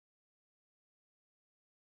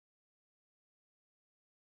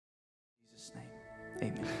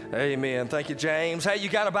Amen. Amen. Thank you, James. Hey, you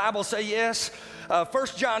got a Bible? Say yes. 1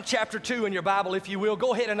 John chapter 2 in your Bible, if you will.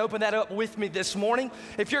 Go ahead and open that up with me this morning.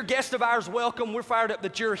 If you're a guest of ours, welcome. We're fired up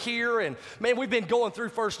that you're here. And man, we've been going through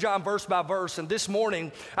 1 John verse by verse. And this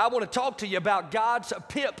morning, I want to talk to you about God's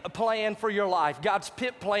PIP plan for your life. God's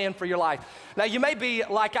PIP plan for your life. Now, you may be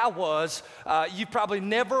like I was. You've probably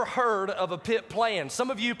never heard of a PIP plan. Some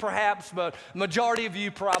of you perhaps, but majority of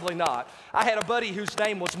you probably not. I had a buddy whose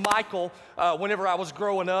name was Michael whenever I was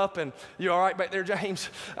growing up. And you all right back there, James?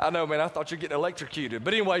 I know, man. I thought you were getting electrocuted.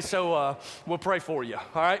 But anyway, so we'll pray for you,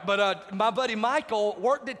 all right? But my buddy Michael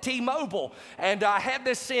worked at T-Mobile, and I had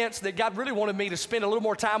this sense that God really wanted me to spend a little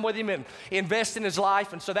more time with him and invest in his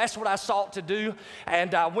life, and so that's what I sought to do.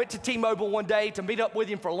 And I went to T-Mobile one day to meet up with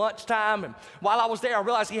him for lunchtime, and while I was there, I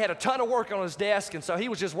realized he had a ton of work on his desk, and so he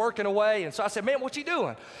was just working away, and so I said, man, what you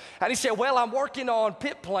doing? And he said, well, I'm working on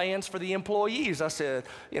PIP plans for the employees. I said,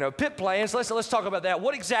 PIP plans, let's talk about that.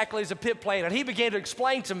 What exactly is a PIP plan? And he began to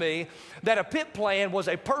explain to me that a PIP plan was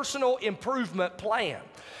a personal improvement plan.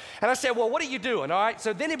 And I said, well, what are you doing, all right?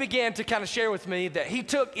 So then he began to kind of share with me that he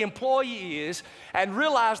took employees and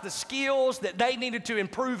realized the skills that they needed to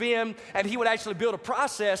improve in, and he would actually build a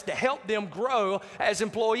process to help them grow as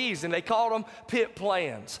employees, and they called them PIP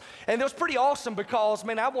plans. And it was pretty awesome because,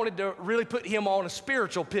 man, I wanted to really put him on a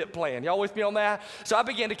spiritual PIP plan. Y'all with me on that? So I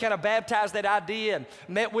began to kind of baptize that idea and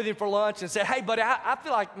met with him for lunch and said, hey, buddy, I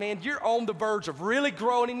feel like, man, you're on the verge of really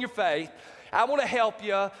growing in your faith. I want to help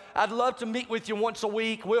you. I'd love to meet with you once a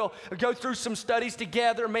week. We'll go through some studies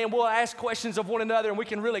together. Man, we'll ask questions of one another, and we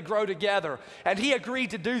can really grow together. And he agreed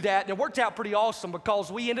to do that, and it worked out pretty awesome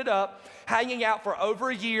because we ended up hanging out for over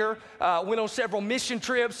a year, went on several mission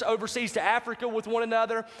trips overseas to Africa with one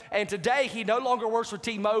another, and today he no longer works with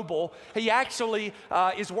T-Mobile. He actually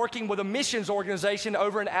is working with a missions organization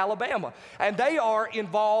over in Alabama, and they are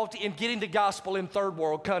involved in getting the gospel in third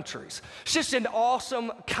world countries. It's just an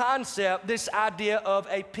awesome concept, this idea of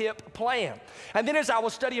a PIP plan. And then as I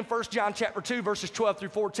was studying 1 John chapter 2, verses 12 through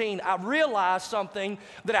 14, I realized something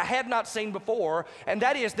that I had not seen before, and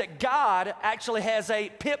that is that God actually has a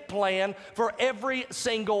PIP plan for every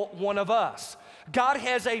single one of us. God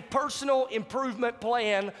has a personal improvement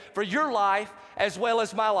plan for your life as well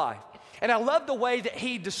as my life. And I love the way that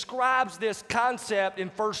he describes this concept in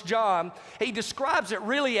 1 John. He describes it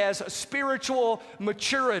really as spiritual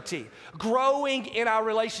maturity, growing in our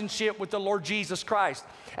relationship with the Lord Jesus Christ.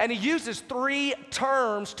 And he uses three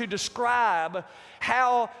terms to describe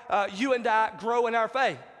how you and I grow in our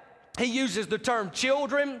faith. He uses the term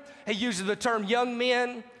children, he uses the term young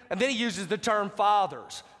men, and then he uses the term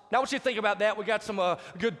fathers. Now, I want you to think about that. We got some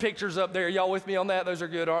good pictures up there. Y'all with me on that? Those are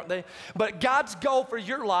good, aren't they? But God's goal for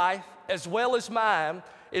your life, as well as mine,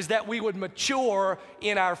 is that we would mature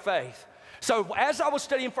in our faith. So as I was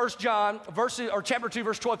studying 1 John, chapter 2,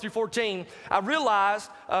 verse 12 through 14, I realized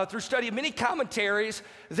through studying many commentaries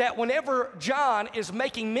that whenever John is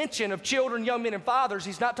making mention of children, young men, and fathers,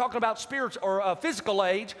 he's not talking about spiritual or physical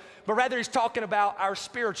age, but rather he's talking about our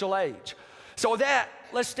spiritual age. So with that,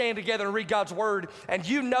 let's stand together and read God's word. And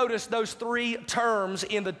you notice those three terms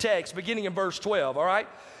in the text, beginning in verse 12, all right?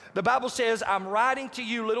 The Bible says, I'm writing to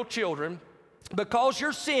you, little children, because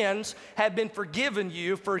your sins have been forgiven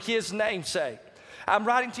you for his name's sake. I'm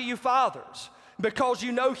writing to you, fathers, because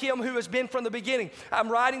you know him who has been from the beginning.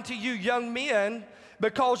 I'm writing to you, young men,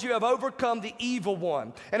 because you have overcome the evil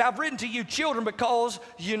one. And I've written to you, children, because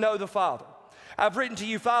you know the Father. I've written to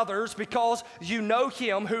you, fathers, because you know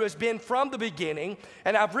him who has been from the beginning.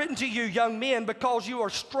 And I've written to you, young men, because you are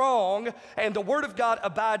strong, and the word of God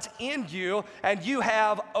abides in you, and you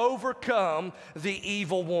have overcome the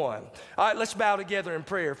evil one. All right, let's bow together in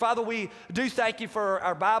prayer. Father, we do thank you for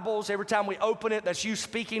our Bibles. Every time we open it, that's you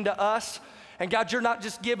speaking to us. And God, you're not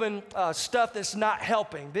just giving stuff that's not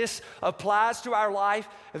helping. This applies to our life.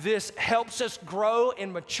 This helps us grow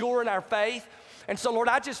and mature in our faith. And so, Lord,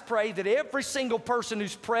 I just pray that every single person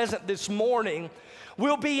who's present this morning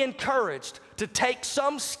will be encouraged to take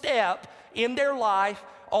some step in their life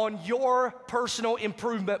on your personal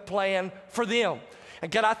improvement plan for them.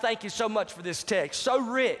 And God, I thank you so much for this text, so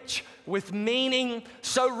rich with meaning,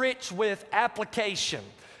 so rich with application.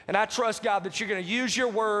 And I trust, God, that you're going to use your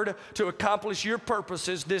word to accomplish your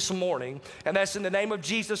purposes this morning. And that's in the name of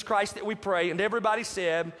Jesus Christ that we pray. And everybody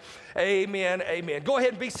said, amen, amen. Go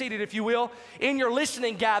ahead and be seated if you will. In your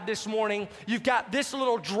listening guide this morning, you've got this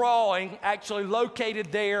little drawing actually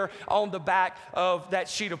located there on the back of that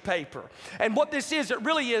sheet of paper. And what this is, it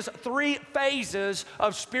really is 3 phases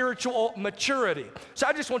of spiritual maturity. So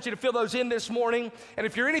I just want you to fill those in this morning. And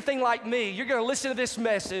if you're anything like me, you're going to listen to this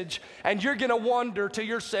message and you're going to wonder to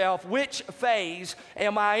yourself, which phase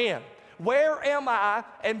am I in? where am I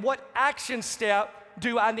and what action step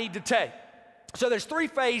do I need to take? So there's three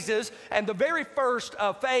phases, and the very first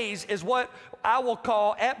phase is what I will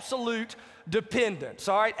call absolute dependence,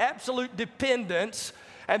 all right? Absolute dependence.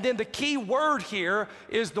 And then the key word here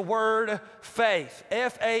is the word faith,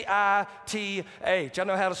 F-A-I-T-H. I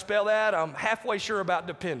know how to spell that. I'm halfway sure about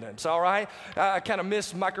dependence, all right? I kind of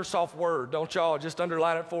miss Microsoft Word, don't y'all? Just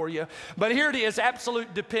underline it for you. But here it is,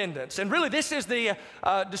 absolute dependence. And really, this is the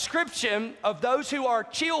description of those who are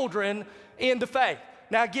children in the faith.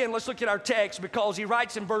 Now again, let's look at our text, because he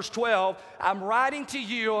writes in verse 12, I'm writing to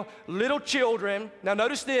you, little children. Now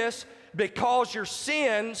notice this, because your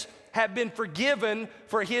sins have been forgiven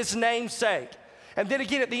for his name's sake. And then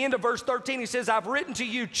again at the end of verse 13, he says, I've written to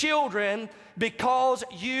you, children, because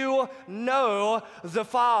you know the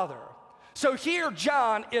Father. So here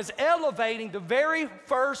John is elevating the very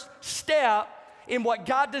first step in what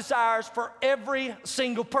God desires for every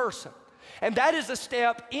single person. And that is a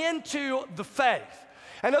step into the faith.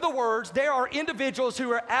 In other words, there are individuals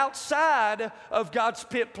who are outside of God's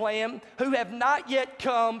pit plan who have not yet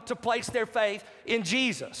come to place their faith in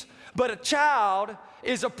Jesus. But a child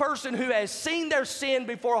is a person who has seen their sin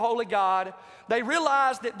before a holy God. They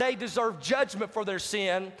realize that they deserve judgment for their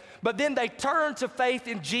sin, but then they turn to faith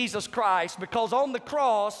in Jesus Christ, because on the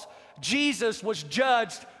cross, Jesus was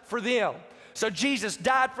judged for them. So Jesus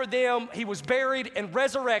died for them, he was buried and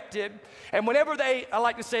resurrected. And whenever they, I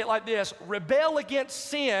like to say it like this, rebel against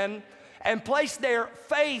sin and place their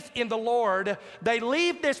faith in the Lord, they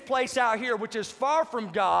leave this place out here, which is far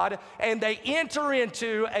from God, and they enter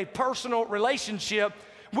into a personal relationship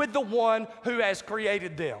with the one who has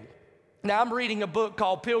created them. Now, I'm reading a book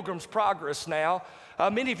called Pilgrim's Progress now.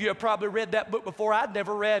 Many of you have probably read that book before. I'd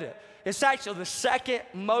never read it. It's actually the second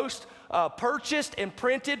most purchased and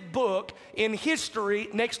printed book in history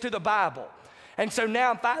next to the Bible. And so now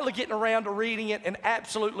I'm finally getting around to reading it and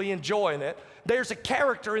absolutely enjoying it. There's a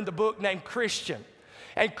character in the book named Christian.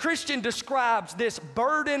 And Christian describes this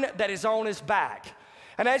burden that is on his back.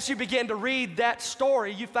 And as you begin to read that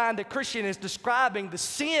story, you find that Christian is describing the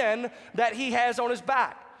sin that he has on his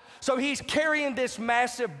back. So he's carrying this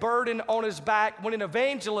massive burden on his back when an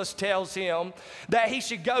evangelist tells him that he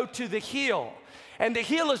should go to the hill. And the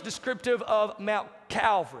hill is descriptive of Mount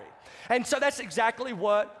Calvary. And so that's exactly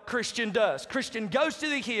what Christian does. Christian goes to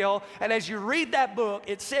the hill, and as you read that book,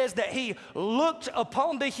 it says that he looked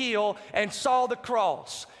upon the hill and saw the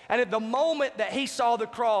cross. And at the moment that he saw the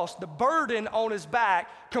cross, the burden on his back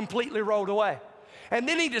completely rolled away. And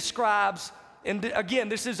then he describes, and again,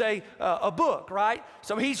 this is a book, right?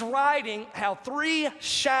 So he's writing how three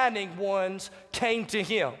shining ones came to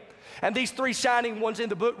him. And these three shining ones in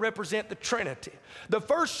the book represent the Trinity. The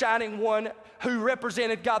first shining one, who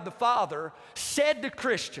represented God the Father, said to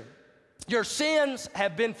Christian, your sins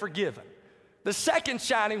have been forgiven. The second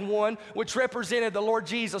shining one, which represented the Lord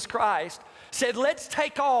Jesus Christ, said, let's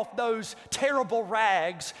take off those terrible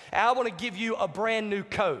rags, and I want to give you a brand new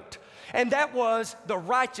coat. And that was the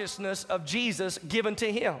righteousness of Jesus given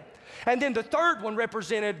to him. And then the third one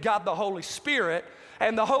represented God the Holy Spirit,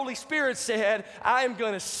 and the Holy Spirit said, I am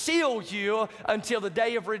going to seal you until the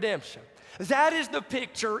day of redemption. That is the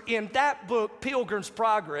picture in that book, Pilgrim's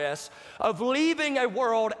Progress, of leaving a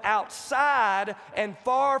world outside and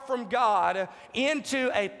far from God into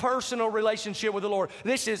a personal relationship with the Lord.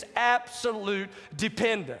 This is absolute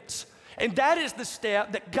dependence. And that is the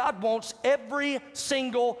step that God wants every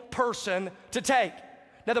single person to take.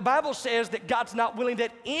 Now, the Bible says that God's not willing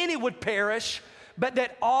that any would perish, but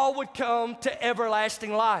that all would come to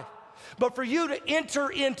everlasting life. But for you to enter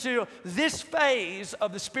into this phase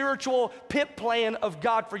of the spiritual pit plan of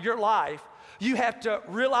God for your life, you have to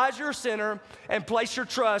realize you're a sinner and place your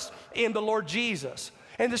trust in the Lord Jesus.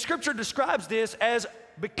 And the scripture describes this as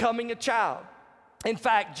becoming a child. In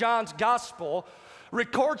fact, John's gospel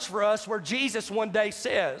records for us where Jesus one day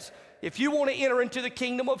says, if you want to enter into the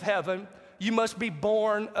kingdom of heaven, you must be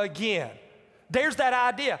born again. There's that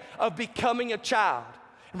idea of becoming a child.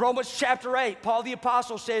 In Romans chapter 8, Paul the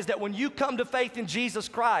Apostle says that when you come to faith in Jesus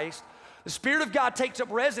Christ, the Spirit of God takes up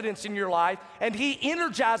residence in your life, and He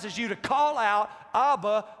energizes you to call out,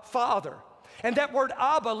 Abba, Father. And that word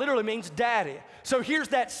Abba literally means daddy. So here's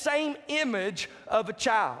that same image of a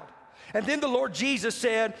child. And then the Lord Jesus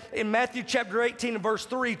said in Matthew chapter 18 and verse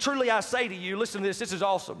 3, truly I say to you, listen to this is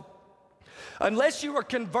awesome. Unless you are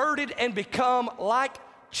converted and become like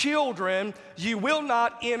children, you will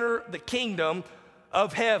not enter the kingdom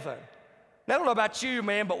of heaven. Now, I don't know about you,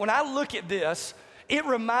 man, but when I look at this, it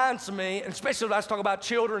reminds me, and especially when I was talking about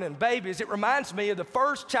children and babies, it reminds me of the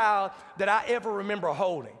first child that I ever remember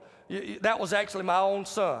holding. That was actually my own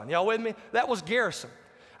son. Y'all with me? That was Garrison.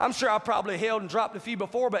 I'm sure I probably held and dropped a few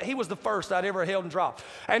before, but he was the first I'd ever held and dropped.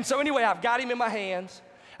 And so anyway, I've got him in my hands.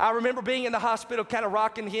 I remember being in the hospital, kind of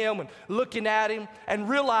rocking him and looking at him, and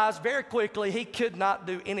realized very quickly he could not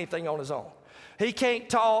do anything on his own. He can't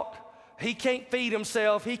talk. He can't feed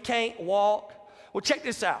himself. He can't walk. Well, check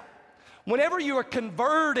this out. Whenever you are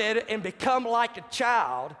converted and become like a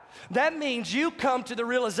child, that means you come to the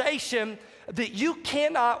realization that you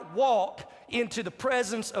cannot walk into the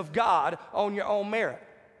presence of God on your own merit.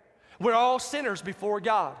 We're all sinners before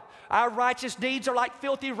God. Our righteous deeds are like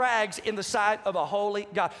filthy rags in the sight of a holy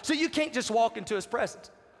God. So you can't just walk into his presence.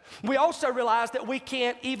 We also realize that we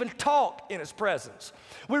can't even talk in his presence.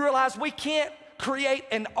 We realize we can't create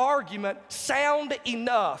an argument sound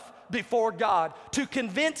enough before God to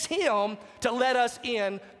convince him to let us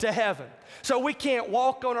in to heaven. So we can't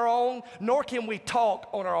walk on our own, nor can we talk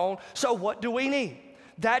on our own. So what do we need?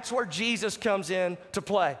 That's where Jesus comes in to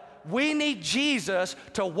play. We need Jesus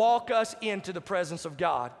to walk us into the presence of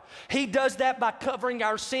God. He does that by covering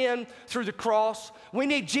our sin through the cross. We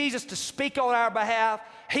need Jesus to speak on our behalf.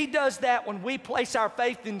 He does that when we place our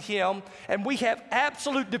faith in him and we have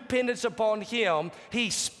absolute dependence upon him.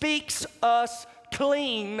 He speaks us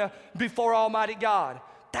clean before Almighty God.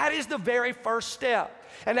 That is the very first step.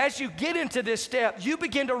 And as you get into this step, you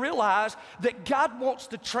begin to realize that God wants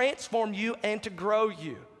to transform you and to grow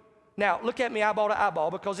you. Now, look at me eyeball to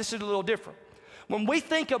eyeball, because this is a little different. When we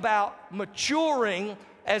think about maturing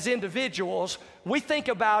as individuals, we think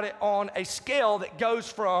about it on a scale that goes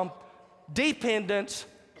from dependence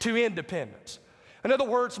to independence. In other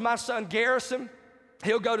words, my son Garrison,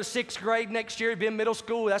 he'll go to 6th grade next year. He'll be in middle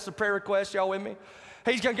school. That's the prayer request. Y'all with me?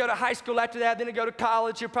 He's going to go to high school after that. Then he'll go to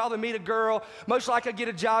college. He'll probably meet a girl. Most likely get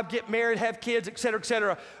a job, get married, have kids, et cetera, et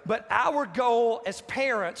cetera. But our goal as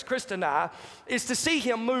parents, Krista and I, is to see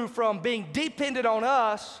him move from being dependent on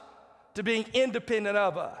us to being independent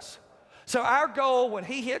of us. So our goal when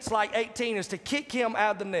he hits like 18 is to kick him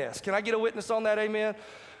out of the nest. Can I get a witness on that? Amen?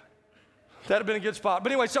 That'd have been a good spot.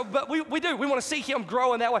 But anyway, but we do. We want to see him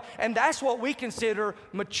grow in that way. And that's what we consider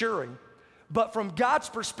maturing. But from God's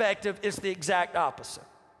perspective, it's the exact opposite.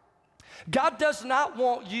 God does not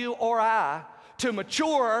want you or I to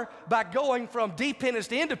mature by going from dependence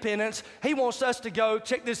to independence. He wants us to go,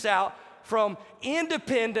 check this out, from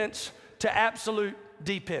independence to absolute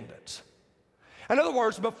dependence. In other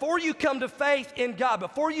words, before you come to faith in God,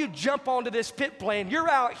 before you jump onto this pit plan, you're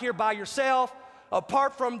out here by yourself,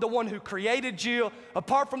 apart from the one who created you,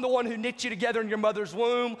 apart from the one who knit you together in your mother's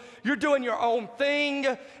womb. You're doing your own thing.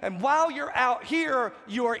 And while you're out here,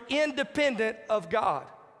 you are independent of God.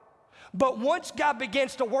 But once God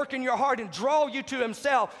begins to work in your heart and draw you to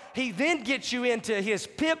himself, he then gets you into his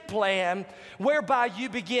pit plan, whereby you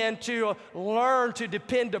begin to learn to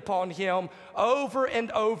depend upon him over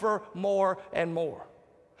and over, more and more.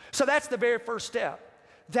 So that's the very first step.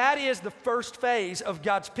 That is the first phase of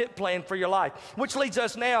God's pit plan for your life, which leads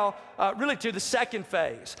us now really to the second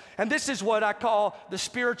phase. And this is what I call the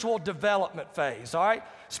spiritual development phase, all right?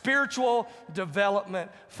 Spiritual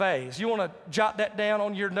development phase. You want to jot that down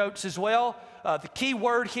on your notes as well. The key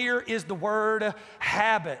word here is the word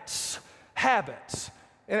habits. Habits.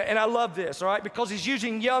 And I love this, all right, because he's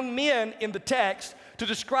using young men in the text to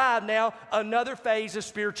describe now another phase of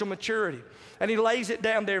spiritual maturity. And he lays it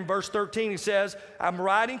down there in verse 13. He says, I'm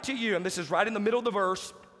writing to you, and this is right in the middle of the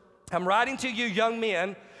verse, I'm writing to you, young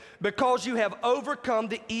men, because you have overcome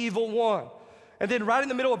the evil one. And then right in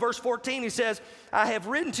the middle of verse 14, he says, I have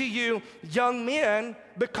written to you, young men,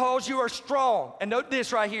 because you are strong. And note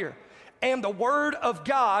this right here. And the word of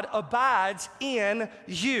God abides in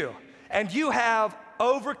you, and you have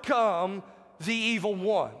overcome the evil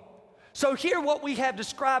one. So here what we have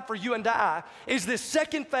described for you and I is this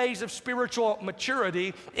second phase of spiritual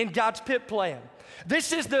maturity in God's pit plan.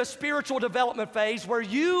 This is the spiritual development phase where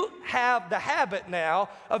you have the habit now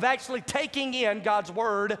of actually taking in God's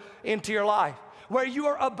word into your life, where you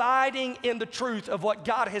are abiding in the truth of what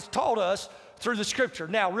God has taught us through the scripture.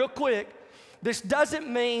 Now, real quick, this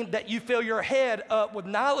doesn't mean that you fill your head up with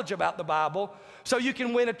knowledge about the Bible so you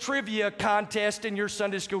can win a trivia contest in your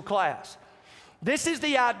Sunday school class. This is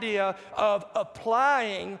the idea of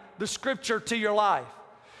applying the scripture to your life,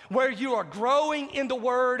 where you are growing in the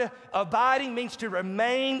word. Abiding means to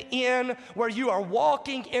remain in, where you are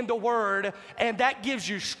walking in the word, and that gives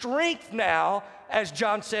you strength now, as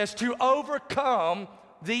John says, to overcome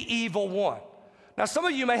the evil one. Now, some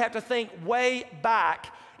of you may have to think way back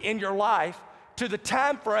in your life to the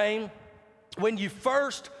time frame when you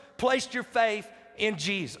first placed your faith in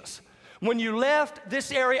Jesus. When you left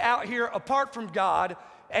this area out here apart from God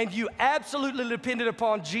and you absolutely depended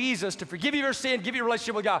upon Jesus to forgive you your sin, give you a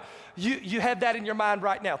relationship with God, you have that in your mind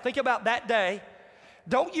right now. Think about that day.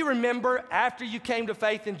 Don't you remember after you came to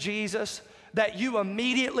faith in Jesus that you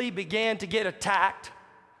immediately began to get attacked?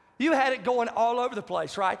 You had it going all over the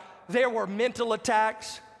place, right? There were mental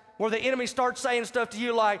attacks where the enemy starts saying stuff to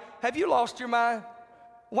you like, have you lost your mind?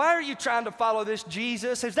 Why are you trying to follow this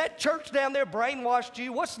Jesus? Has that church down there brainwashed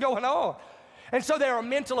you? What's going on? And so there are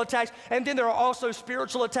mental attacks, and then there are also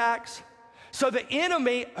spiritual attacks. So the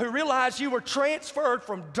enemy, who realized you were transferred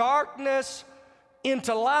from darkness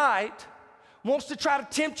into light, wants to try to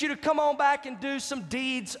tempt you to come on back and do some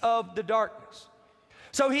deeds of the darkness.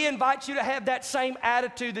 So he invites you to have that same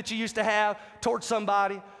attitude that you used to have towards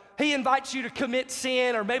somebody. He invites you to commit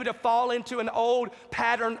sin or maybe to fall into an old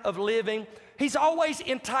pattern of living. He's always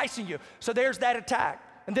enticing you. So there's that attack.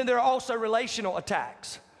 And then there are also relational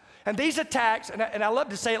attacks. And these attacks, and I love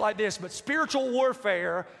to say it like this, but spiritual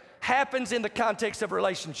warfare happens in the context of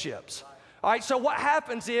relationships. All right, so what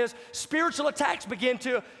happens is spiritual attacks begin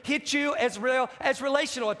to hit you as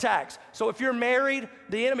relational attacks. So if you're married,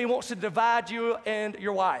 the enemy wants to divide you and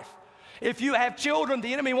your wife. If you have children,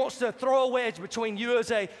 the enemy wants to throw a wedge between you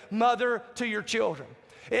as a mother to your children.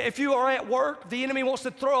 If you are at work, the enemy wants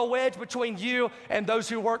to throw a wedge between you and those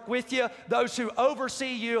who work with you, those who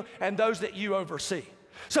oversee you, and those that you oversee.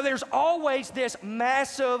 So there's always this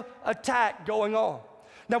massive attack going on.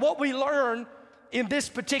 Now, what we learn in this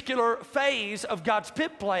particular phase of God's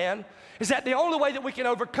pit plan is that the only way that we can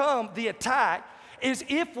overcome the attack is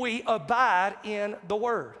if we abide in the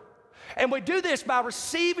Word. And we do this by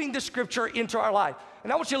receiving the Scripture into our life.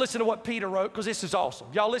 And I want you to listen to what Peter wrote, because this is awesome.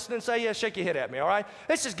 Y'all listen and say yes, shake your head at me, all right?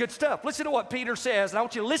 This is good stuff. Listen to what Peter says, and I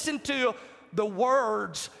want you to listen to the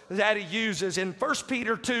words that he uses in 1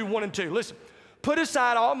 Peter 2, 1 and 2. Listen, put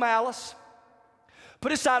aside all malice,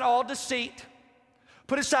 put aside all deceit,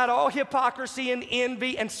 put aside all hypocrisy and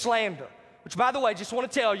envy and slander, which, by the way, just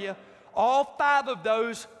want to tell you, all 5 of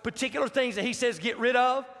those particular things that he says get rid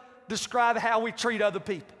of describe how we treat other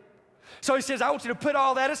people. So he says, I want you to put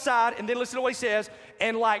all that aside, and then listen to what he says,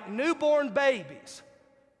 and like newborn babies,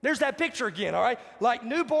 there's that picture again, all right? Like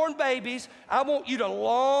newborn babies, I want you to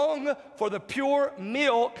long for the pure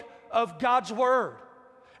milk of God's Word.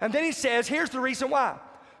 And then he says, here's the reason why.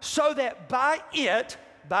 So that by it,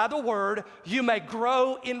 by the Word, you may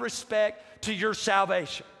grow in respect to your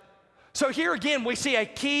salvation. So here again, we see a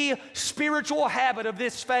key spiritual habit of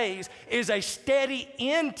this phase is a steady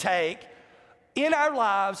intake in our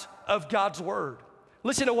lives of God's Word.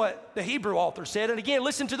 Listen to what the Hebrew author said, and again,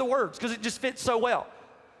 listen to the words, because it just fits so well.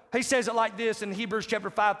 He says it like this in Hebrews chapter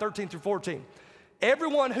 5, 13 through 14.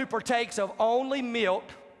 Everyone who partakes of only milk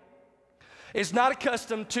is not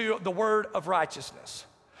accustomed to the word of righteousness,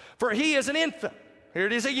 for he is an infant. Here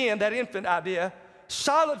it is again, that infant idea.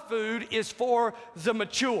 Solid food is for the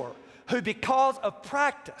mature, who because of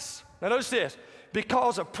practice, now notice this,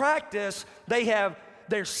 because of practice, they have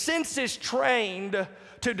their senses trained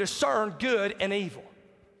to discern good and evil.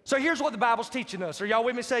 So here's what the Bible's teaching us. Are y'all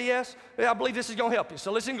with me? Say yes? I believe this is going to help you.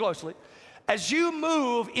 So listen closely. As you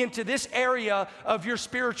move into this area of your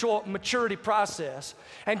spiritual maturity process,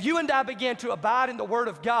 and you and I begin to abide in the Word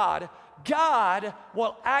of God, God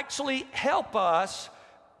will actually help us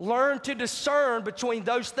learn to discern between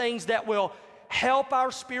those things that will help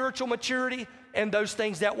our spiritual maturity and those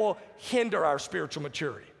things that will hinder our spiritual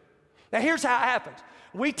maturity. Now here's how it happens.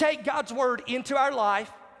 We take God's Word into our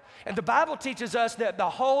life, and the Bible teaches us that the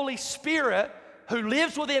Holy Spirit, who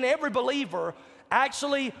lives within every believer,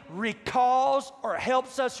 actually recalls or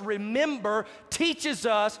helps us remember, teaches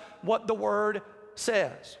us what the Word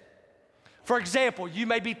says. For example, you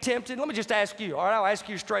may be tempted. Let me just ask you, all right? I'll ask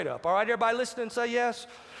you straight up, all right? Everybody listening, say yes?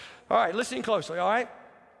 All right, listening closely, all right?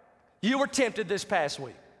 You were tempted this past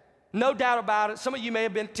week. No doubt about it. Some of you may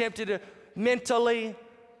have been tempted mentally.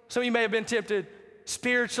 Some of you may have been tempted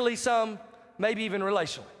spiritually, some maybe even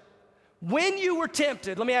relationally. When you were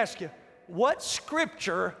tempted, let me ask you, what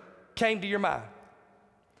scripture came to your mind?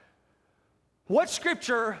 What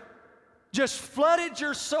scripture just flooded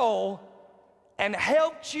your soul and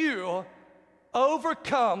helped you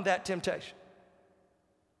overcome that temptation?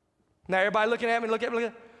 Now, everybody looking at me, look at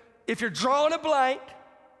me. If you're drawing a blank,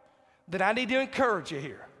 then I need to encourage you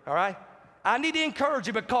here, all right? I need to encourage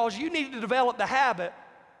you because you need to develop the habit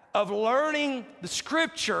of learning the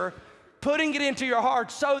scripture, putting it into your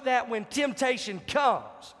heart so that when temptation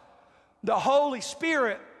comes, the Holy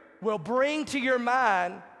Spirit will bring to your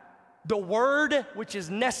mind the word which is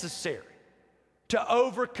necessary to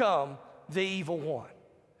overcome the evil one.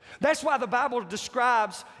 That's why the Bible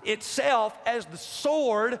describes itself as the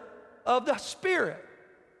sword of the Spirit.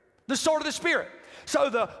 The sword of the Spirit. So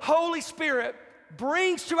the Holy Spirit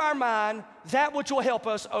brings to our mind that which will help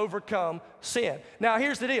us overcome sin. Now,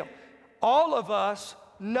 here's the deal. All of us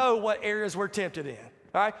know what areas we're tempted in,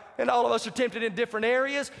 all right? And all of us are tempted in different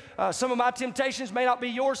areas. Some of my temptations may not be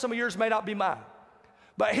yours. Some of yours may not be mine.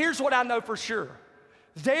 But here's what I know for sure.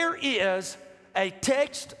 There is a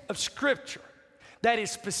text of Scripture that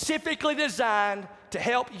is specifically designed to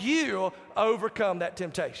help you overcome that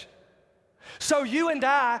temptation. So you and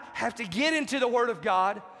I have to get into the Word of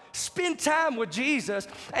God, spend time with Jesus,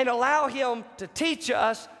 and allow Him to teach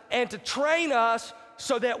us and to train us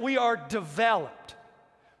so that we are developed.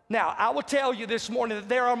 Now, I will tell you this morning that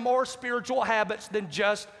there are more spiritual habits than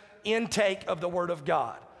just intake of the Word of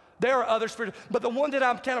God. There are other spiritual, but the one that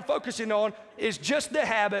I'm kind of focusing on is just the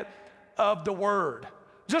habit of the Word.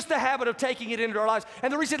 Just the habit of taking it into our lives.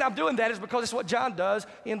 And the reason I'm doing that is because it's what John does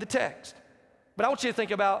in the text. But I want you to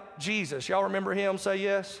think about Jesus. Y'all remember him? Say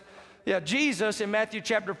yes. Yeah, Jesus in Matthew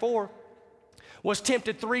chapter 4 was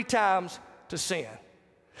tempted 3 times to sin.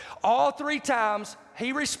 All 3 times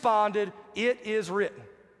he responded, "It is written.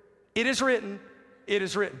 It is written. It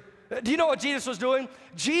is written." Do you know what Jesus was doing?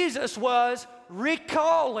 Jesus was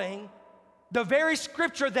recalling the very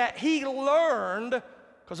scripture that he learned,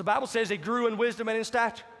 because the Bible says he grew in wisdom and in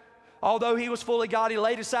stature. Although he was fully God, he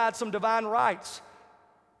laid aside some divine rights.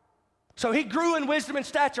 So he grew in wisdom and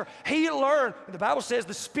stature. He learned. The Bible says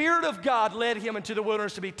the Spirit of God led him into the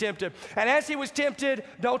wilderness to be tempted. And as he was tempted,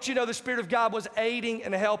 don't you know the Spirit of God was aiding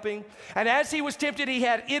and helping? And as he was tempted, he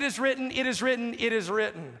had, "It is written, it is written, it is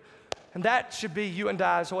written." And that should be you and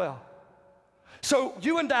I as well. So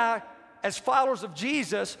you and I, as followers of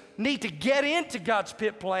Jesus, need to get into God's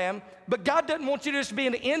pit plan, but God doesn't want you to just be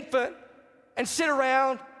an infant and sit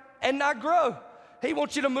around and not grow. He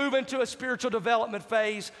wants you to move into a spiritual development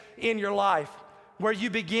phase in your life where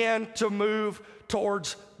you begin to move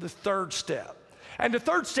towards the 3rd step. And the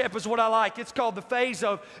 3rd step is what I like. It's called the phase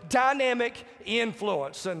of dynamic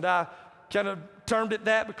influence. And I kind of termed it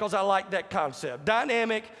that because I like that concept.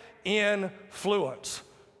 Dynamic influence.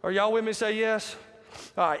 Are y'all with me? Say yes.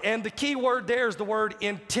 All right. And the key word there is the word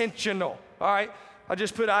intentional. All right. I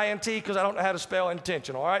just put INT because I don't know how to spell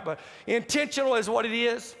intentional. All right. But intentional is what it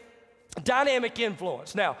is. Dynamic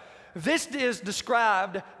influence. Now, this is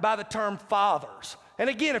described by the term fathers. And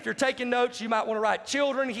again, if you're taking notes, you might want to write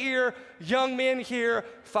children here, young men here,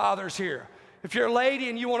 fathers here. If you're a lady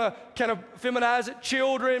and you want to kind of feminize it,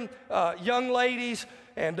 children, young ladies,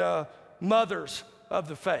 and mothers of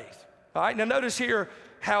the faith. All right, now notice here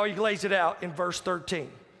how he lays it out in verse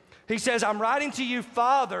 13. He says, "I'm writing to you,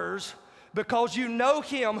 fathers, because you know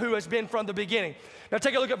him who has been from the beginning." Now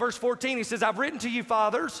take a look at verse 14. He says, "I've written to you,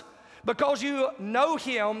 fathers, because you know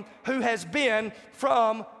him who has been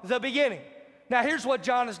from the beginning." Now here's what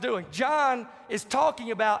John is doing. John is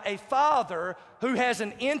talking about a father who has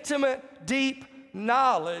an intimate, deep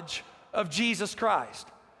knowledge of Jesus Christ.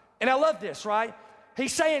 And I love this, right?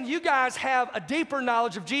 He's saying you guys have a deeper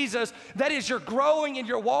knowledge of Jesus. That is, you're growing in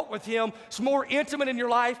your walk with him. It's more intimate in your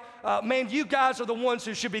life. Man, you guys are the ones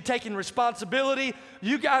who should be taking responsibility.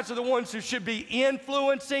 You guys are the ones who should be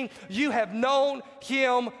influencing. You have known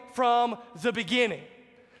him from the beginning.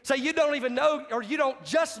 So you don't even know, or you don't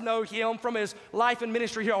just know him from his life and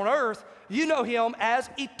ministry here on earth. You know him as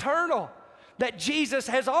eternal. That Jesus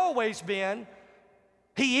has always been,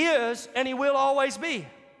 he is, and he will always be.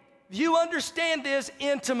 You understand this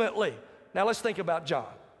intimately. Now let's think about John.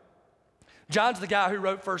 John's the guy who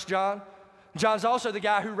wrote 1 John. John's also the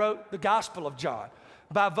guy who wrote the Gospel of John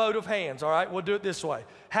by vote of hands, all right? We'll do it this way.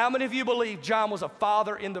 How many of you believe John was a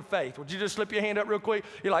father in the faith? Would you just slip your hand up real quick?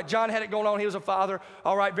 You're like, John had it going on, he was a father.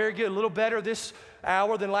 All right, very good. A little better this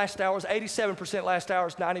hour than last hour. It was 87% last hour,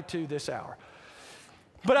 it's 92 this hour.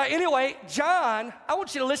 But anyway, John, I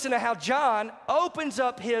want you to listen to how John opens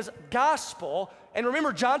up his gospel. And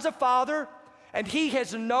remember, John's a father, and he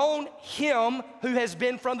has known him who has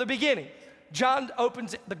been from the beginning. John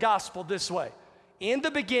opens the gospel this way. In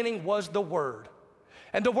the beginning was the Word,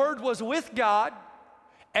 and the Word was with God,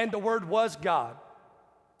 and the Word was God.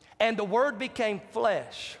 And the Word became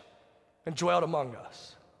flesh and dwelt among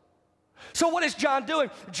us. So what is John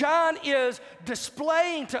doing? John is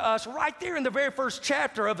displaying to us right there in the very first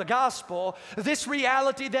chapter of the gospel this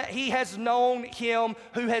reality that he has known him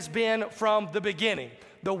who has been from the beginning.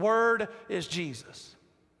 The Word is Jesus.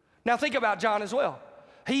 Now think about John as well.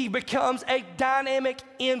 He becomes a dynamic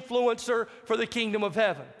influencer for the kingdom of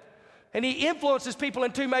heaven. And he influences people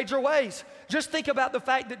in 2 major ways. Just think about the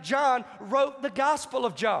fact that John wrote the Gospel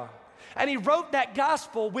of John. And he wrote that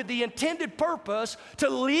gospel with the intended purpose to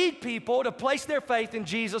lead people to place their faith in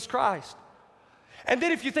Jesus Christ. And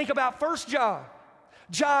then if you think about 1 John,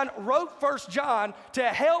 John wrote 1 John to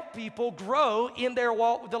help people grow in their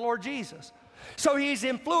walk with the Lord Jesus. So he's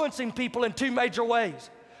influencing people in two major ways.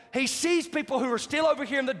 He sees people who are still over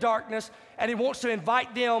here in the darkness, and he wants to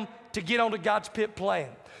invite them to get onto God's pit plan.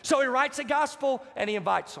 So he writes a gospel, and he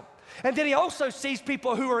invites them. And then he also sees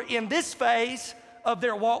people who are in this phase of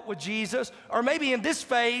their walk with Jesus, or maybe in this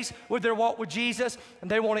phase with their walk with Jesus,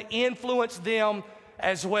 and they want to influence them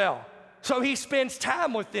as well. So he spends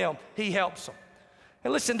time with them. He helps them.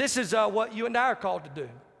 And listen, this is what you and I are called to do.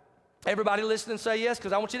 Everybody listen and say yes,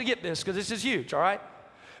 because I want you to get this, because this is huge, all right?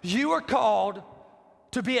 You are called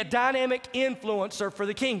to be a dynamic influencer for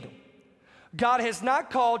the kingdom. God has not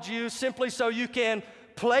called you simply so you can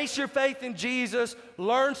place your faith in Jesus,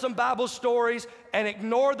 learn some Bible stories, and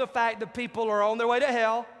ignore the fact that people are on their way to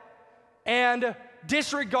hell, and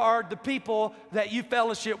disregard the people that you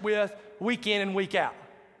fellowship with week in and week out.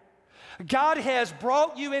 God has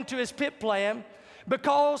brought you into his pit plan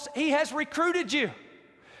because he has recruited you.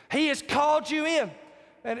 He has called you in.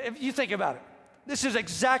 And if you think about it, this is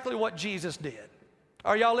exactly what Jesus did.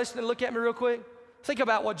 Are y'all listening? Look at me real quick. Think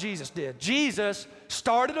about what Jesus did. Jesus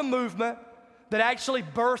started a movement that actually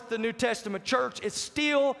birthed the New Testament church. It's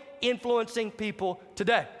still influencing people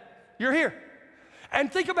today. You're here.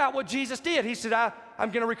 And think about what Jesus did. He said,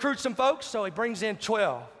 I'm going to recruit some folks, so he brings in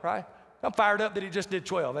 12, right? I'm fired up that he just did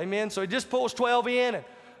 12, amen? So he just pulls 12 in, and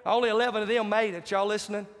only 11 of them made it. Y'all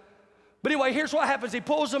listening? But anyway, here's what happens. He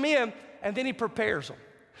pulls them in, and then he prepares them.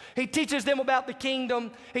 He teaches them about the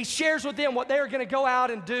kingdom. He shares with them what they are going to go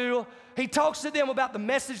out and do. He talks to them about the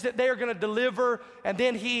message that they are going to deliver, and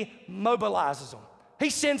then he mobilizes them. He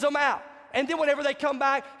sends them out. And then whenever they come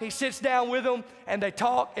back, he sits down with them, and they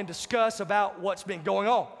talk and discuss about what's been going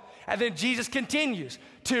on. And then Jesus continues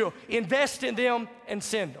to invest in them and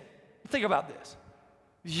send them. Think about this.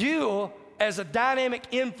 You, as a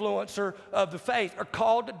dynamic influencer of the faith, are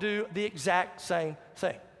called to do the exact same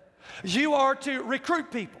thing. You are to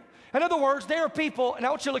recruit people. In other words, there are people, and I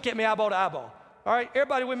want you to look at me eyeball to eyeball. All right,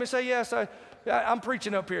 everybody with me say yes. I'm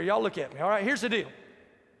preaching up here. Y'all look at me. All right, here's the deal.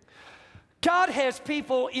 God has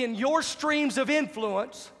people in your streams of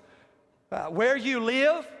influence, where you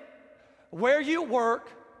live, where you work,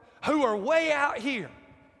 who are way out here.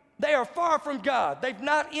 They are far from God. They've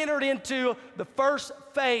not entered into the first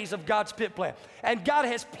phase of God's pit plan. And God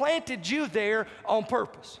has planted you there on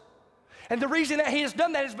purpose. And the reason that he has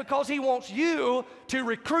done that is because he wants you to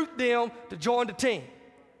recruit them to join the team.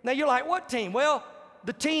 Now you're like, what team? Well,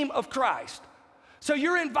 the team of Christ. So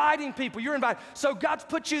you're inviting people, So God's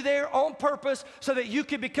put you there on purpose so that you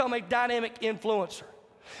can become a dynamic influencer.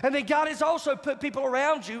 And then God has also put people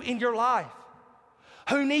around you in your life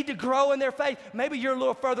who need to grow in their faith. Maybe you're a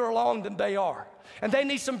little further along than they are, and they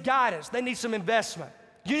need some guidance, they need some investment.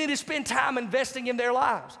 You need to spend time investing in their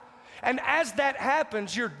lives. And as that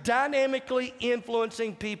happens, you're dynamically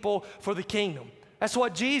influencing people for the kingdom. That's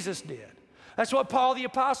what Jesus did. That's what Paul the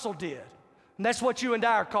Apostle did. And that's what you and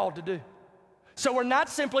I are called to do. So we're not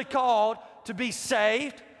simply called to be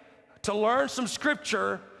saved, to learn some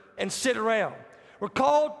scripture, and sit around. We're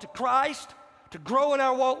called to Christ, to grow in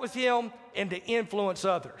our walk with him, and to influence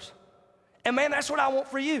others. And man, that's what I want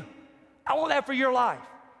for you. I want that for your life.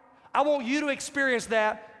 I want you to experience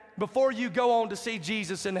that before you go on to see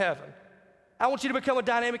Jesus in heaven. I want you to become a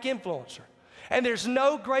dynamic influencer. And there's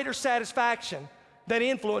no greater satisfaction than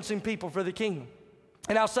influencing people for the kingdom.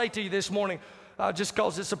 And I'll say to you this morning, just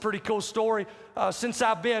because it's a pretty cool story, since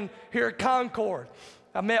I've been here at Concord,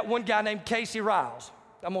 I met one guy named Casey Riles.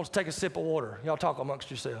 I'm going to take a sip of water. Y'all talk amongst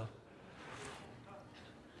yourselves.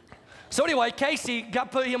 So anyway, Casey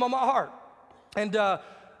put him on my heart. And I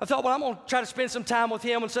thought, well, I'm going to try to spend some time with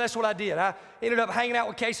him, and so that's what I did. I ended up hanging out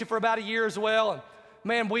with Casey for about a year as well, and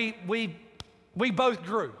man, we both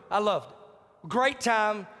grew. I loved it. Great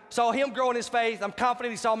time. Saw him grow in his faith. I'm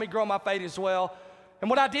confident he saw me grow in my faith as well. And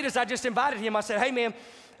what I did is I just invited him. I said, hey, man,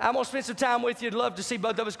 I'm going to spend some time with you. I'd love to see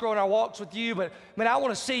both of us grow in our walks with you, but, man, I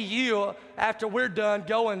want to see you, after we're done,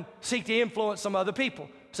 go and seek to influence some other people.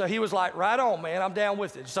 So he was like, right on, man, I'm down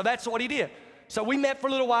with it. So that's what he did. So we met for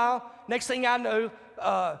a little while. Next thing I knew,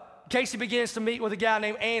 Casey begins to meet with a guy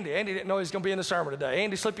named Andy. Andy didn't know he was going to be in the sermon today.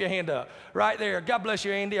 Andy, slip your hand up right there. God bless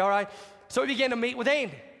you, Andy, all right? So we began to meet with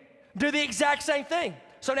Andy. Do the exact same thing.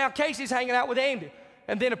 So now Casey's hanging out with Andy.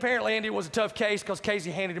 And then apparently Andy was a tough case because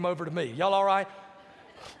Casey handed him over to me. Y'all all right?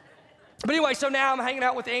 But anyway, so now I'm hanging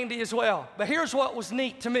out with Andy as well. But here's what was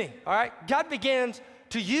neat to me, all right? God begins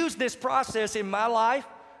to use this process in my life,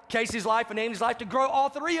 Casey's life, and Andy's life to grow all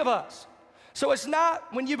three of us. So it's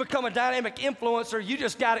not when you become a dynamic influencer, you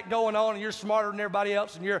just got it going on and you're smarter than everybody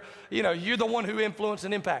else and you're the one who influenced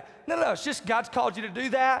and impact. No, it's just God's called you to do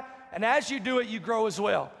that. and as you do it, you grow as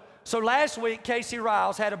well. So last week, Casey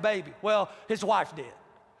Riles had a baby. Well, his wife did.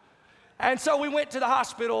 And so we went to the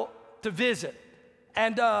hospital to visit,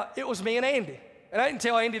 and it was me and Andy. And I didn't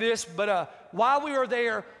tell Andy this, but while we were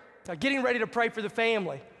there getting ready to pray for the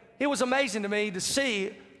family, it was amazing to me to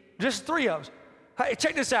see just three of us. Hey,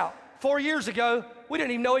 check this out. 4 years ago, we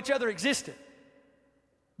didn't even know each other existed.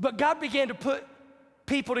 But God began to put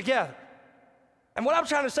people together. And what I'm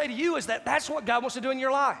trying to say to you is that that's what God wants to do in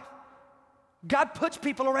your life. God puts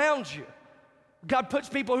people around you. God puts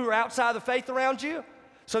people who are outside of the faith around you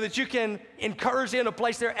so that you can encourage them to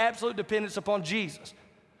place their absolute dependence upon Jesus.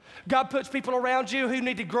 God puts people around you who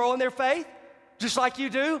need to grow in their faith, just like you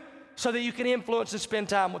do, so that you can influence and spend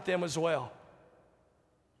time with them as well.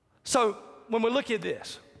 So when we look at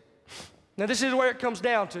this, now this is where it comes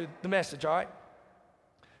down to the message, all right?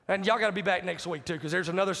 And y'all got to be back next week too, because there's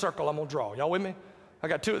another circle I'm going to draw. Y'all with me? I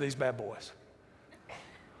got 2 of these bad boys.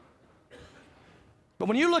 But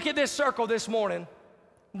when you look at this circle this morning,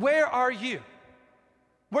 where are you?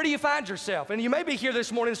 Where do you find yourself? And you may be here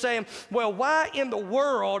this morning saying, well, why in the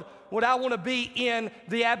world would I want to be in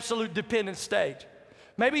the absolute dependence stage?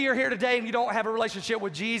 Maybe you're here today and you don't have a relationship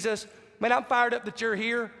with Jesus. Man, I'm fired up that you're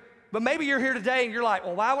here. But maybe you're here today and you're like,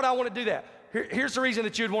 well, why would I want to do that? Here's the reason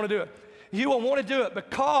that you'd want to do it. You will want to do it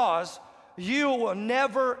because you will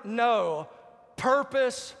never know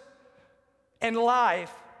purpose and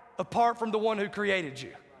life apart from the one who created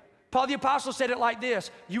you. Paul the Apostle said it like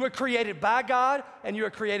this: you were created by God and you were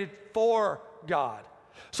created for God.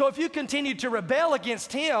 So if you continue to rebel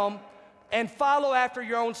against him and follow after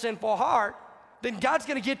your own sinful heart, then God's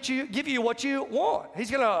going to give you what you want. He's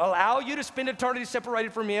going to allow you to spend eternity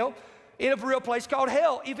separated from him in a real place called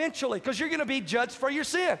hell eventually, because you're going to be judged for your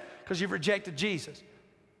sin because you've rejected Jesus.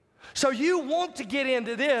 So you want to get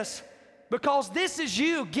into this because this is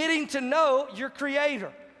you getting to know your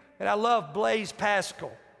Creator. And I love Blaise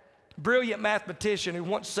Pascal, brilliant mathematician, who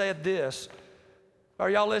once said this. Are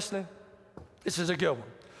y'all listening? This is a good one.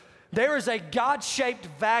 There is a God-shaped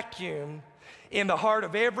vacuum in the heart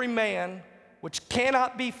of every man which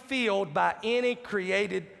cannot be filled by any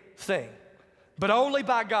created thing, but only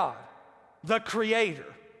by God, the Creator,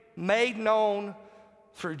 made known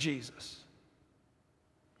through Jesus.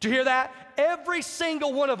 Did you hear that? Every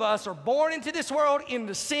single one of us are born into this world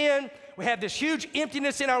into sin. We have this huge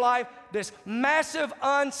emptiness in our life, this massive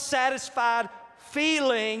unsatisfied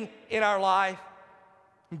feeling in our life.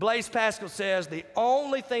 And Blaise Pascal says the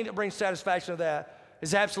only thing that brings satisfaction to that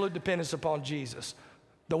is absolute dependence upon Jesus,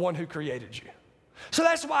 the one who created you. So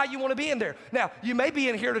that's why you want to be in there. Now, you may be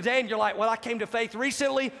in here today and you're like, well, I came to faith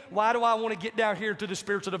recently. Why do I want to get down here to the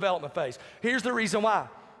spiritual development phase? Here's the reason why.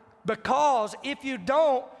 Because if you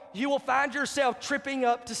don't, you will find yourself tripping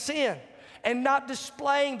up to sin and not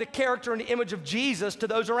displaying the character and the image of Jesus to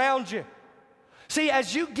those around you. See,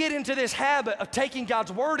 as you get into this habit of taking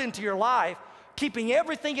God's word into your life, keeping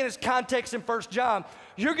everything in its context in 1 John,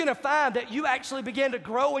 you're going to find that you actually begin to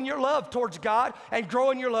grow in your love towards God and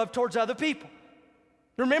grow in your love towards other people.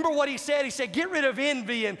 Remember what he said? He said, get rid of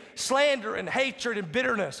envy and slander and hatred and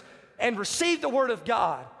bitterness and receive the word of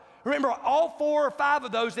God. Remember, all 4 or 5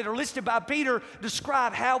 of those that are listed by Peter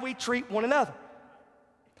describe how we treat one another.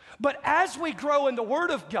 But as we grow in the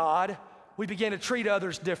word of God, we begin to treat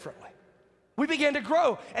others differently. We begin to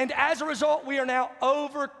grow, and as a result, we are now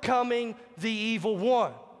overcoming the evil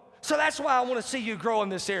one. So that's why I want to see you grow in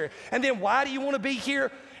this area. And then why do you want to be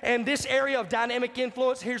here in this area of dynamic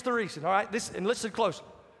influence? Here's the reason, all right? And listen closely.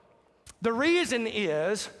 The reason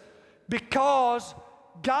is because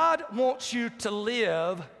God wants you to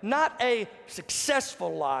live not a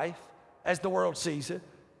successful life as the world sees it.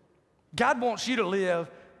 God wants you to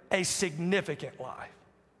live a significant life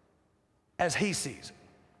as he sees it.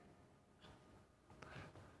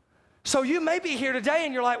 So you may be here today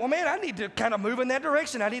and you're like, well, man, I need to kind of move in that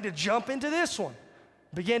direction. I need to jump into this one,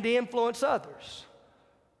 begin to influence others.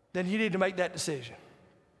 Then you need to make that decision.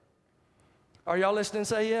 Are y'all listening?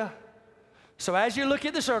 Say yeah. So as you look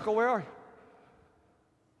at the circle, where are you?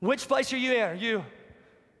 Which place are you in? Are you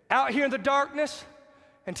out here in the darkness?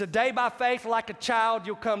 And today by faith, like a child,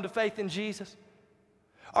 you'll come to faith in Jesus?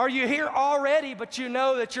 Are you here already, but you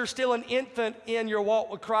know that you're still an infant in your walk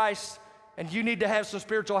with Christ and you need to have some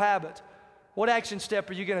spiritual habits? What action step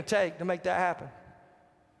are you going to take to make that happen?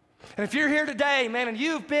 And if you're here today, man, and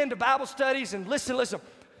you've been to Bible studies, and listen,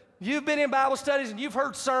 you've been in Bible studies and you've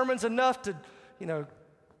heard sermons enough to,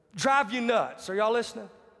 drive you nuts. Are y'all listening?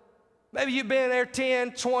 Maybe you've been there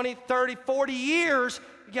 10, 20, 30, 40 years.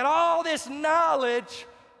 You get all this knowledge,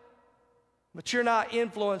 but you're not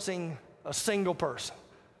influencing a single person.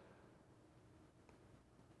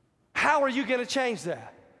 How are you going to change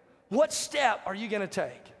that? What step are you going to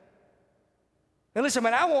take? And listen,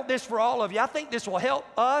 man, I want this for all of you. I think this will help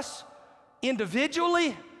us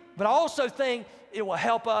individually, but I also think it will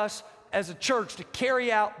help us as a church to carry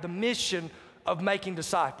out the mission of making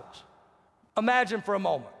disciples. Imagine for a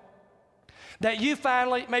moment that you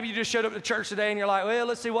finally, maybe you just showed up to church today and you're like, well,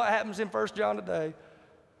 let's see what happens in 1 John today.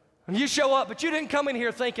 And you show up, but you didn't come in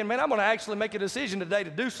here thinking, man, I'm going to actually make a decision today to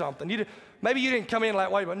do something. Maybe you didn't come in like,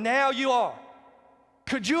 wait, but now you are.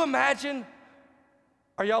 Could you imagine?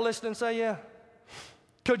 Are y'all listening? Say yeah.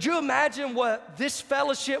 Could you imagine what this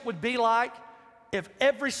fellowship would be like if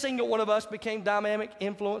every single one of us became dynamic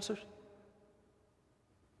influencers?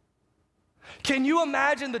 Can you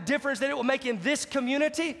imagine the difference that it will make in this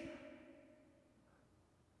community?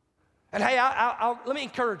 And hey, let me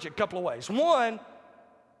encourage you a couple of ways. One,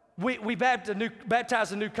 we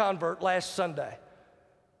baptized a new convert last Sunday.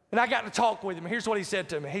 And I got to talk with him. Here's what he said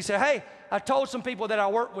to me. He said, hey, I told some people that I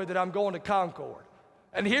work with that I'm going to Concord.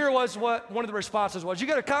 And here was what one of the responses was. You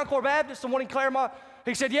go to Concord Baptist, the one in Claremont?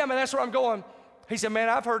 He said, yeah, man, that's where I'm going. He said, man,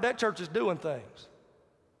 I've heard that church is doing things.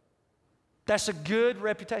 That's a good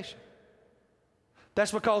reputation.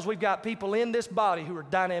 That's because we've got people in this body who are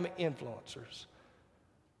dynamic influencers.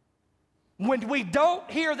 When we don't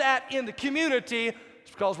hear that in the community,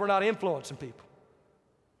 it's because we're not influencing people.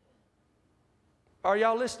 Are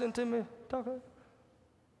y'all listening to me?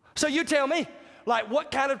 So you tell me, like,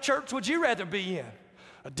 what kind of church would you rather be in?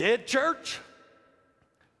 A dead church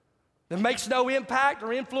that makes no impact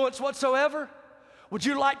or influence whatsoever? Would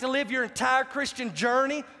you like to live your entire Christian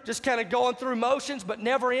journey just kind of going through motions but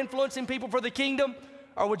never influencing people for the kingdom?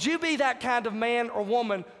 Or would you be that kind of man or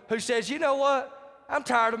woman who says, you know what? I'm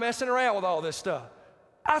tired of messing around with all this stuff.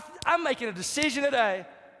 I'm making a decision today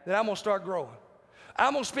that I'm going to start growing.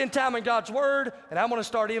 I'm going to spend time in God's Word, and I'm going to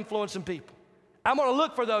start influencing people. I'm going to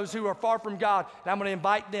look for those who are far from God, and I'm going to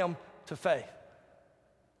invite them to faith.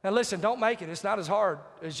 Now listen, don't make it. It's not as hard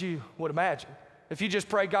as you would imagine. If you just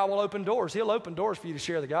pray God will open doors, He'll open doors for you to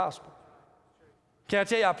share the gospel. Can I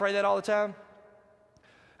tell you, I pray that all the time?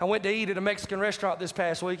 I went to eat at a Mexican restaurant this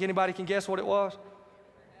past week. Anybody can guess what it was?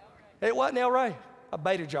 It wasn't El Rey. I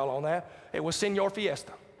baited y'all on that. It was Senor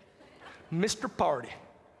Fiesta. Mr. Party.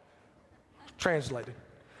 Translated.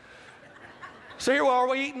 So here we are,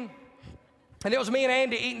 we eating. And it was me and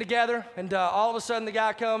Andy eating together. And all of a sudden the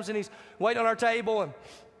guy comes and he's waiting on our table. And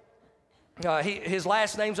his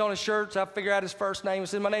last name's on his shirt. So I figure out his first name. He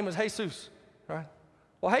said, my name is Jesus. Right?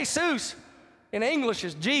 Well, Jesus in English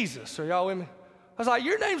is Jesus. Are y'all with me? I was like,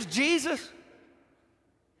 your name's Jesus?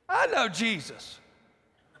 I know Jesus.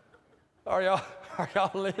 Are y'all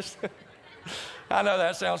listening? I know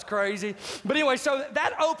that sounds crazy. But anyway, so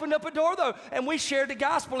that opened up a door, though, and we shared the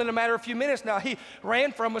gospel in a matter of a few minutes. Now, he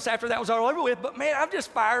ran from us after that was all over with, but man, I'm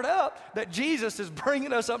just fired up that Jesus is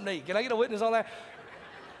bringing us something to eat. Can I get a witness on that?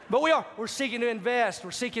 But we're seeking to invest.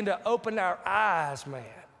 We're seeking to open our eyes, man.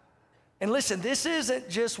 And listen, this isn't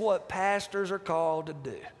just what pastors are called to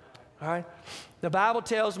do, all right? The Bible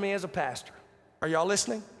tells me as a pastor, are y'all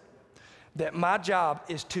listening? That my job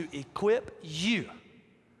is to equip you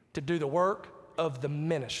to do the work of the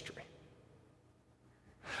ministry.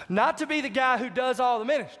 Not to be the guy who does all the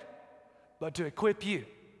ministry, but to equip you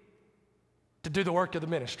to do the work of the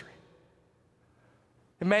ministry.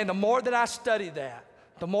 And man, the more that I study that,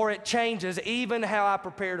 the more it changes even how I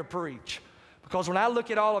prepare to preach. Because when I look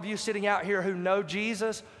at all of you sitting out here who know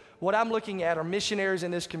Jesus, what I'm looking at are missionaries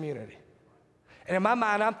in this community. And in my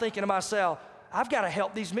mind, I'm thinking to myself, I've got to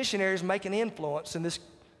help these missionaries make an influence in this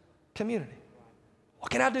community. What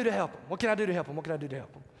can I do to help them? What can I do to help them? What can I do to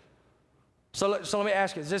help them? So let me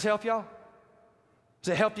ask you, does this help y'all?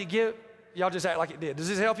 Does it help you give? Y'all just act like it did. Does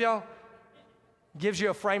this help y'all? Gives you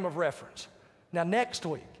a frame of reference. Now next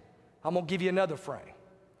week, I'm going to give you another frame.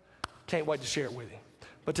 Can't wait to share it with you.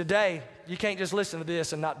 But today, you can't just listen to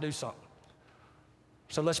this and not do something.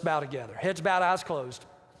 So let's bow together. Heads bowed, eyes closed.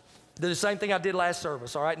 Do the same thing I did last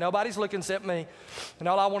service, all right? Nobody's looking except me. And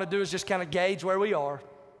all I want to do is just kind of gauge where we are.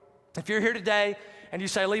 If you're here today and you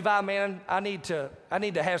say, Levi, man, I need to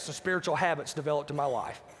have some spiritual habits developed in my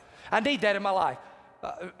life. I need that in my life.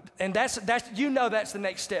 And that's the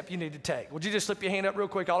next step you need to take. Would you just slip your hand up real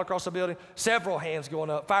quick all across the building? Several hands going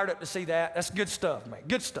up. Fired up to see that. That's good stuff, man.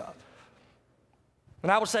 Good stuff.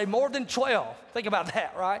 And I would say more than 12. Think about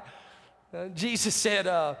that, right? Jesus said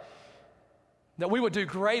that we would do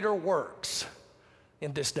greater works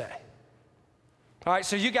in this day. All right,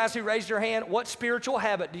 so you guys who raised your hand, what spiritual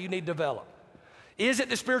habit do you need to develop? Is it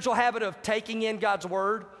the spiritual habit of taking in God's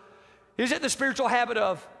word? Is it the spiritual habit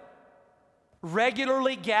of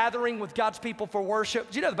regularly gathering with God's people for worship?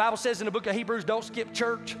 Do you know the Bible says in the book of Hebrews, don't skip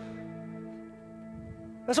church?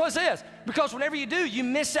 That's what it says. Because whenever you do, you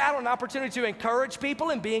miss out on an opportunity to encourage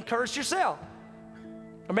people and be encouraged yourself.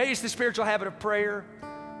 Or maybe it's the spiritual habit of prayer.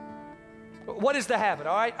 What is the habit,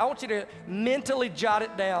 all right? I want you to mentally jot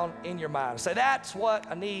it down in your mind. Say, that's what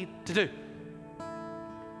I need to do.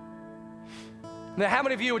 Now, how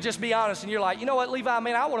many of you would just be honest and you're like, you know what, Levi,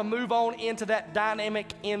 man, I want to move on into that dynamic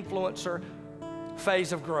influencer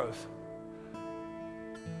phase of growth.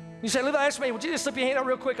 You say, Levi, that's me. Would you just slip your hand out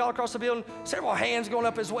real quick all across the building? Several hands going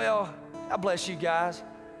up as well. God bless you guys.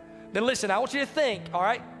 Then listen, I want you to think, all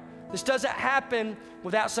right? This doesn't happen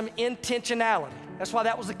without some intentionality. That's why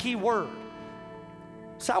that was the key word.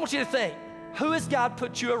 So I want you to think, who has God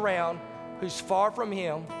put you around who's far from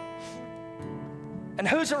Him? And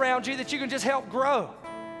who's around you that you can just help grow?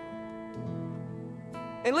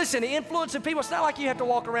 And listen, influencing people, it's not like you have to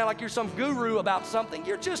walk around like you're some guru about something.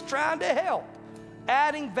 You're just trying to help,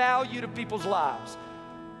 adding value to people's lives.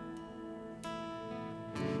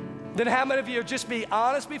 Then how many of you just be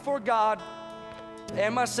honest before God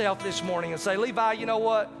and myself this morning and say, Levi, you know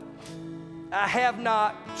what? I have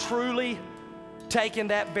not truly taken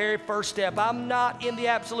that very first step. I'm not in the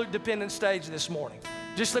absolute dependent stage this morning.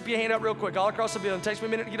 Just slip your hand up real quick all across the building. It takes me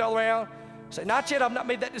a minute to get all around. Say, not yet, I've not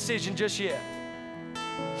made that decision just yet.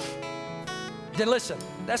 Then listen,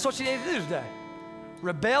 that's what you need to do today.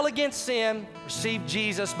 Rebel against sin, receive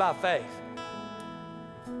Jesus by faith.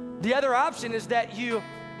 The other option is that you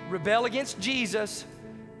rebel against Jesus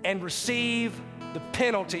and receive the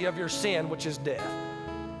penalty of your sin, which is death.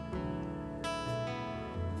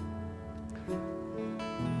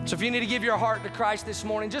 So if you need to give your heart to Christ this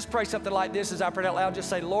morning, just pray something like this as I pray out loud. Just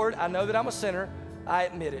say, Lord, I know that I'm a sinner. I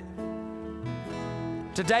admit it.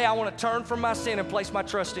 Today I want to turn from my sin and place my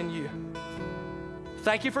trust in you.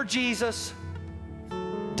 Thank you for Jesus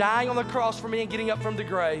dying on the cross for me and getting up from the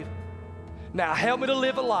grave. Now help me to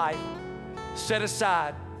live a life set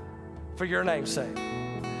aside for your name's sake.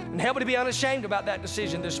 And help me to be unashamed about that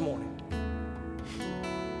decision this morning.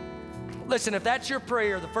 Listen, if that's your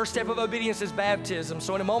prayer, the first step of obedience is baptism.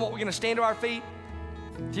 So in a moment, we're going to stand to our feet.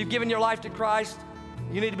 If you've given your life to Christ,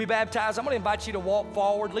 you need to be baptized. I'm going to invite you to walk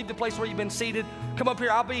forward, leave the place where you've been seated. Come up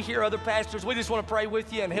here. I'll be here, other pastors. We just want to pray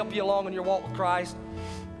with you and help you along in your walk with Christ.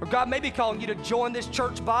 Or God may be calling you to join this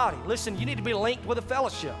church body. Listen, you need to be linked with a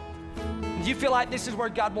fellowship. If you feel like this is where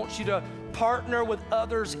God wants you to partner with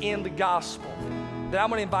others in the gospel, then I'm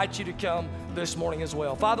going to invite you to come this morning as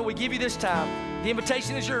well. Father, we give you this time. The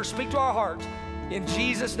invitation is yours. Speak to our hearts. In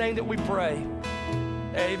Jesus' name that we pray.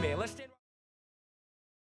 Amen. Let's stand.